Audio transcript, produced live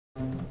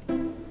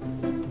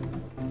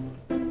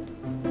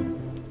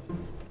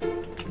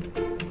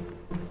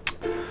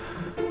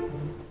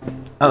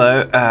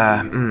Hello,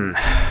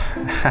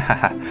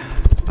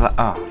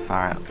 oh,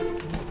 far out.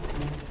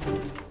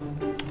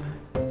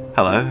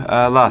 Hello,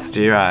 last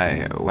year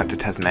I went to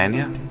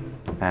Tasmania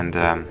and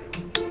had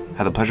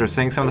the pleasure of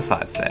seeing some of the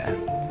sights there.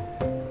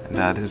 And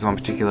this is one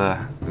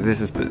particular,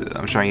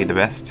 I'm showing you the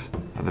best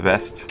of the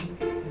best.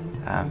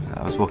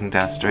 I was walking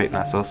down the street and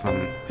I saw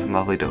some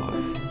lovely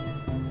doors.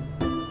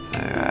 So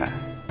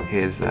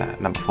here's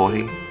number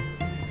 40.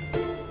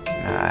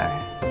 A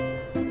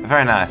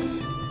very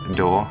nice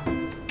door.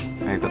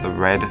 You've got the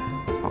red,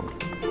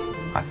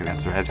 I think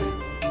that's red,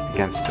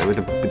 against with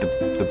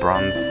the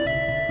bronze,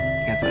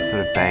 against that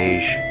sort of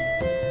beige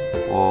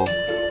wall.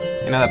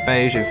 You know, that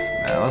beige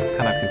looks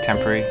kind of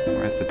contemporary,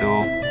 whereas the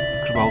door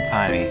is kind of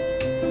old-timey.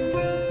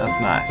 That's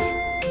nice.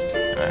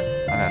 You know,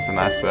 I think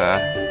that's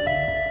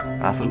a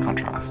nice little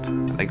contrast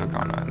that they got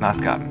going on. Nice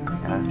garden,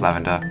 you know,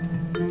 lavender.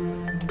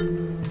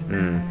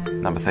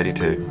 Number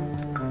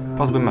 32.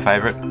 Possibly my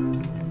favourite.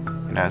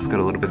 You know, it's got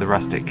a little bit of the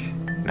rustic.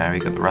 You know, you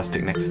got the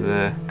rustic next to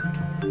the...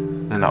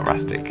 They're not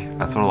rustic.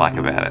 That's what I like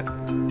about it.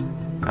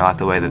 I like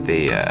the way that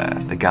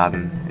the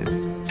garden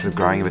is sort of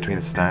growing in between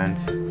the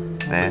stones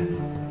there.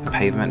 The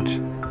pavement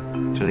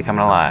is really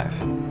coming alive.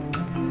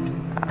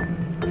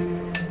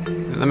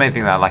 The main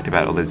thing that I liked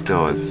about all these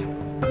doors is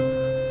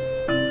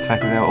the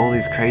fact that there were all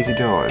these crazy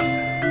doors.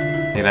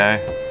 You know,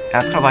 and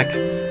it's kind of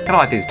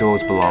like these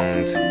doors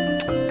belonged.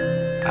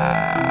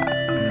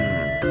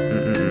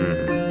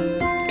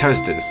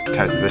 Coasters.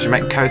 They should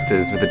make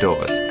coasters with the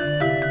doors.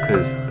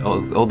 Because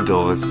all the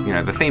doors, you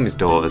know, the theme is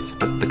doors,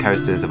 but the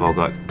coasters have all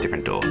got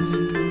different doors.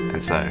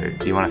 And so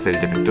you want to see the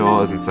different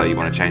doors, and so you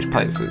want to change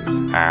places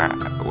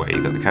where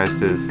you've got the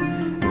coasters.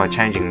 And by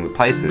changing the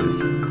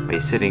places where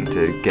you're sitting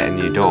to get a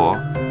new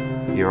door,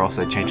 you're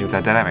also changing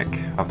the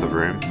dynamic of the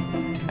room,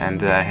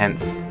 and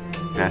hence,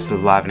 you know, sort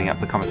of livening up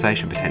the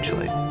conversation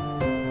potentially.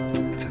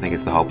 Which I think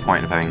is the whole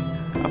point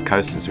of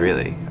coasters,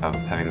 really, of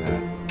having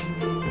the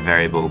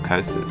variable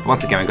coasters.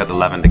 Once again, we've got the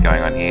lavender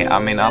going on here. I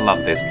mean, I love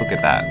this. Look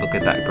at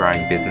that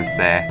growing business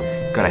there.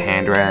 Got a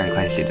handrail in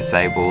case you're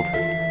disabled.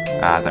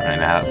 I don't really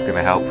know how that's going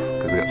to help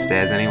because we've got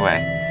stairs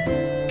anyway.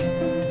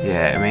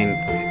 Yeah, I mean,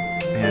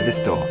 you know, this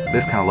door.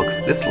 This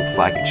looks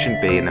like it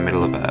shouldn't be in the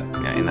middle of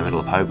in the middle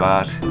of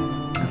Hobart.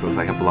 This looks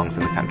like it belongs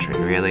in the country,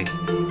 really.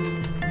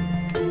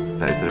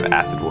 Those sort of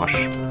acid wash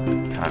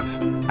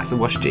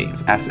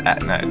jeans.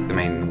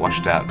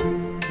 Washed up,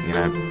 you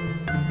know,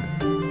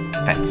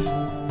 fence.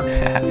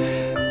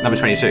 Number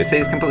 22. See,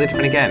 it's completely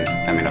different again.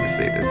 I mean,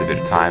 obviously, there's a bit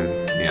of time.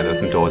 You know, there were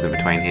some doors in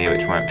between here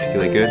which weren't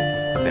particularly good.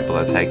 People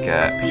to take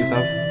pictures of.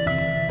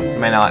 I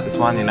mean, I like this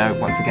one. You know,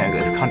 once again, we've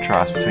got this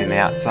contrast between the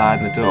outside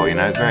and the door. You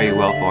know, it's very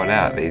well thought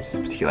out. These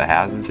particular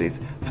houses, these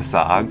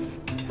facades.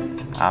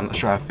 I'm not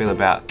sure how I feel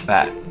about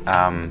that.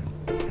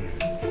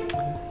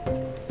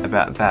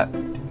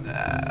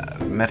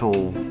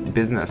 Metal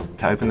business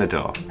to open the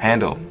door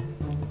handle.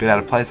 A bit out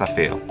of place, I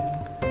feel.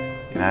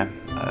 You know,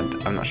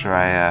 I'm not sure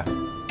I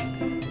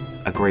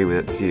agree with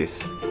its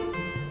use.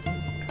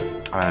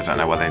 I don't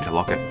know why they need to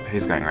lock it.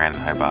 Who's going around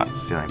in Hobart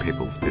stealing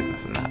people's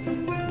business and that?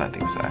 I don't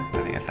think so. I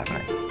don't think it's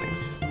happening. I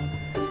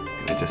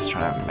think they're just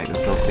trying to make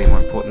themselves seem more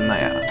important than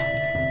they are.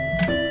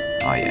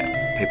 Oh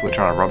yeah, people are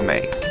trying to rob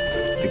me.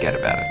 Forget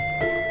about it.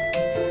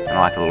 And I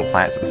like the little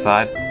plants at the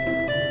side.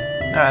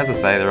 No, as I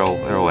say, they're all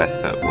well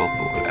thought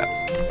about.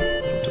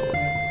 Little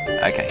doors.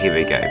 Okay, here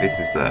we go. This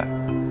is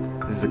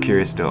the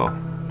curious door.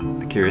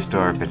 The curious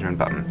door of Benjamin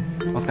Button.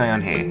 What's going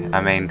on here?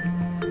 I mean,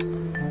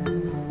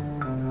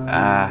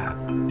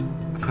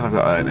 it's kind of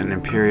got an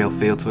imperial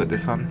feel to it,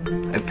 this one.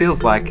 It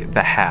feels like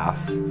the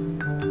house,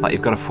 like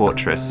you've got a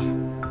fortress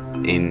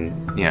in,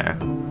 you know,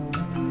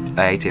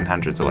 the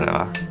 1800s or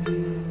whatever,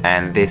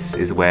 and this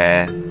is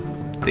where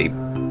the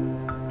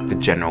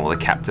general, the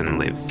captain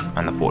lives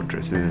on the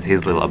fortress. This is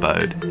his little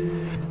abode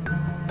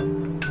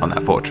on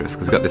that fortress,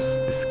 because he's got this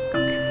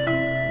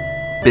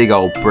big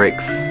old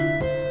bricks,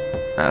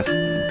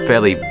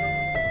 fairly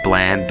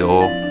bland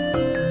door.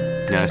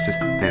 You know, it's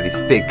just, you know, these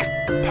thick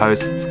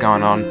posts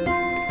going on.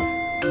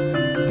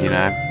 You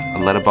know, a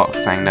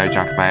letterbox saying no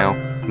junk mail.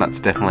 That's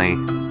definitely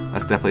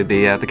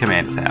the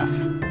commander's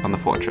house on the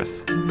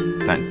fortress.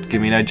 Don't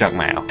give me no junk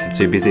mail. I'm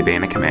too busy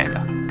being a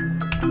commander.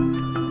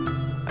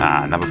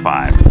 Number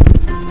 5.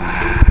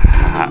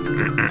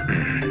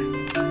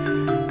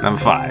 Number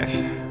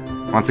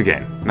 5. Once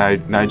again,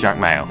 no junk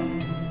mail.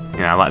 You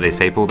know, I like these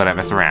people. They don't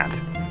mess around.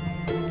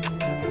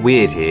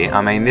 Weird here.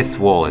 I mean, this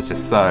wall is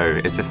just so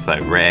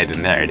red,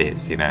 and there it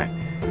is. You know,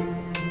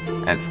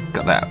 and it's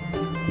got that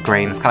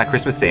green. It's kind of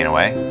Christmassy in a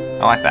way.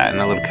 I like that, and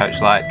a little coach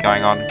light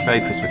going on. Very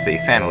Christmassy.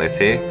 Santa lives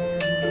here,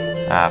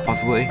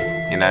 possibly.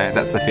 You know,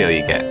 that's the feel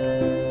you get.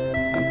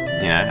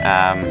 You know,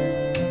 I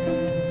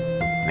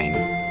mean,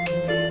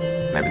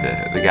 maybe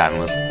the garden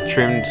was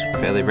trimmed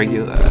fairly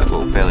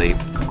fairly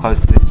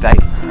close to this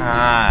date.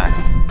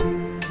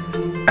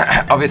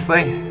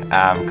 Obviously,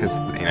 because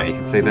you know, you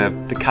can see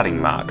the cutting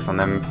marks on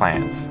them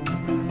plants.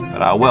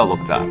 but well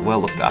looked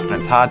after, and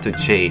it's hard to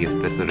achieve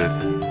the sort of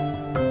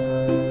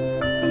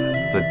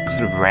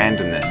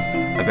randomness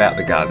about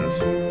the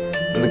gardens.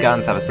 And the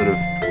gardens have a sort of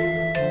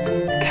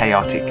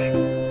chaotic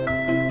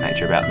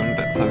nature about them,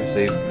 but it's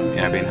obviously, you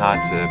know, been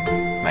hard to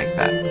make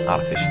that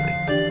artificially,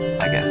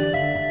 I guess.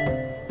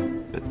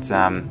 But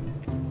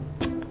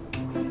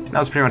that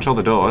was pretty much all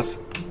the doors.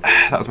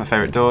 That was my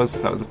favourite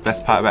doors. That was the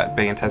best part about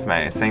being in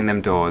Tasmania, seeing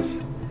them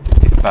doors.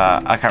 If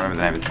I can't remember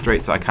the name of the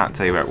street, so I can't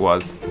tell you where it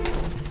was.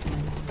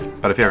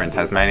 But if you're in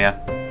Tasmania,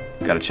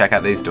 you've got to check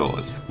out these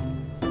doors.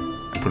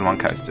 Put them on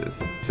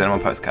coasters. Send them on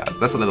postcards.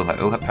 That's what they'll have.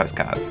 They'll have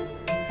postcards.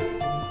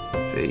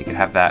 So you could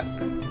have that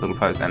little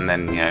post, and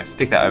then, you know,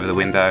 stick that over the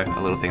window.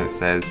 A little thing that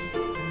says,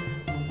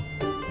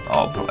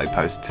 oh, probably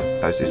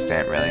postage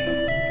stamp. Really?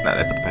 No,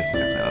 they put the postage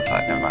stamp on the other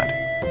side. Never mind.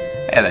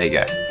 Yeah, there you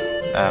go.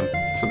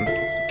 Some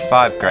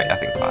 5 great. I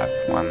think 5.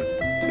 1, 2,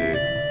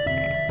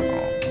 3,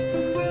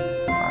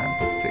 4,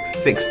 5,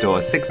 6. 6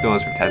 doors. 6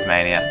 doors from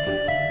Tasmania.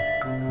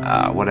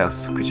 What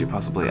else could you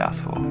possibly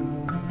ask for?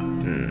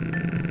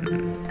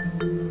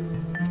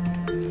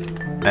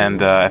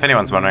 And if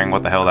anyone's wondering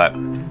what the hell that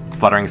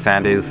fluttering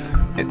sound is,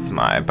 it's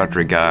my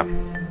Budriga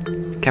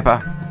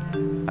Kepa,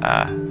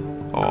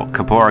 or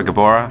Kapora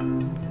Gabora,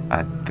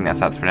 I think that's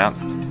how it's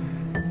pronounced,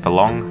 for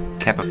long,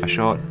 Kepa for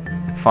short,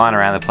 flying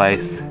around the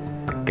place,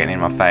 getting in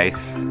my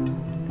face,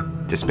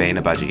 just being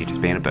a budgie, just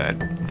being a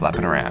bird,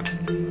 flapping around.